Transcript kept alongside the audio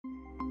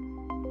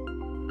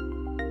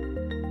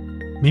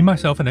Me,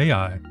 Myself, and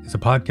AI is a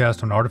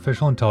podcast on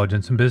artificial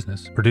intelligence and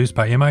business produced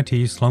by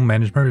MIT's Sloan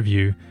Management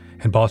Review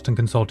and Boston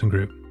Consulting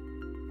Group.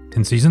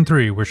 In Season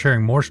 3, we're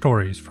sharing more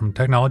stories from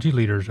technology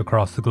leaders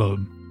across the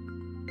globe.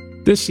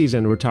 This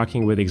season, we're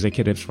talking with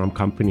executives from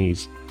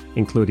companies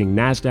including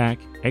NASDAQ,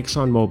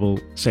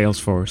 ExxonMobil,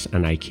 Salesforce,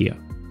 and IKEA.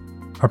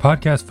 Our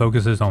podcast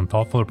focuses on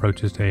thoughtful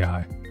approaches to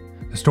AI.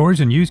 The stories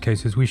and use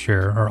cases we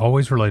share are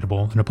always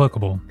relatable and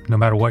applicable, no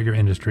matter what your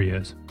industry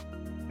is.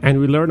 And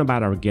we learn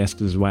about our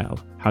guests as well,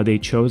 how they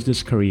chose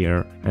this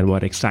career and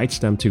what excites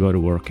them to go to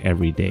work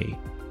every day.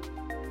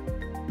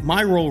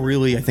 My role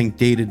really, I think,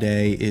 day to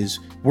day is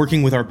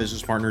working with our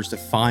business partners to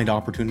find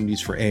opportunities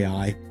for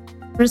AI.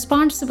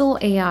 Responsible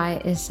AI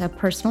is a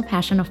personal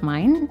passion of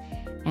mine,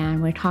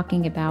 and we're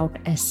talking about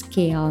a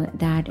scale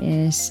that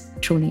is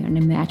truly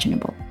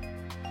unimaginable.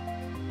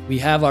 We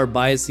have our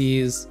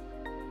biases,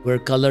 we're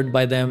colored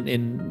by them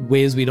in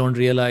ways we don't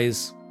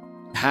realize.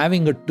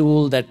 Having a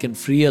tool that can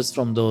free us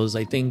from those,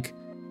 I think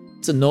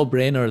it's a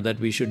no-brainer that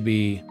we should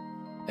be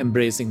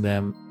embracing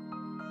them.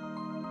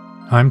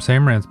 I'm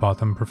Sam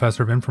Ransbotham,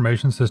 Professor of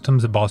Information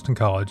Systems at Boston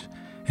College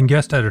and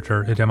guest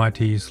editor at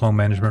MIT's Sloan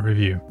Management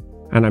Review.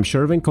 And I'm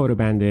Shervin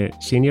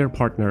Kodabande, Senior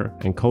Partner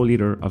and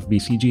Co-Leader of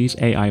BCG's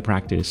AI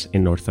practice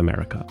in North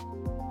America.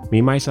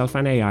 Me, Myself,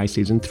 and AI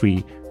Season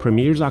 3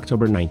 premieres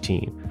October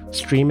 19.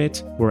 Stream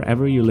it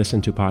wherever you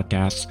listen to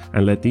podcasts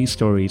and let these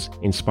stories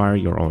inspire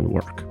your own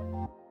work.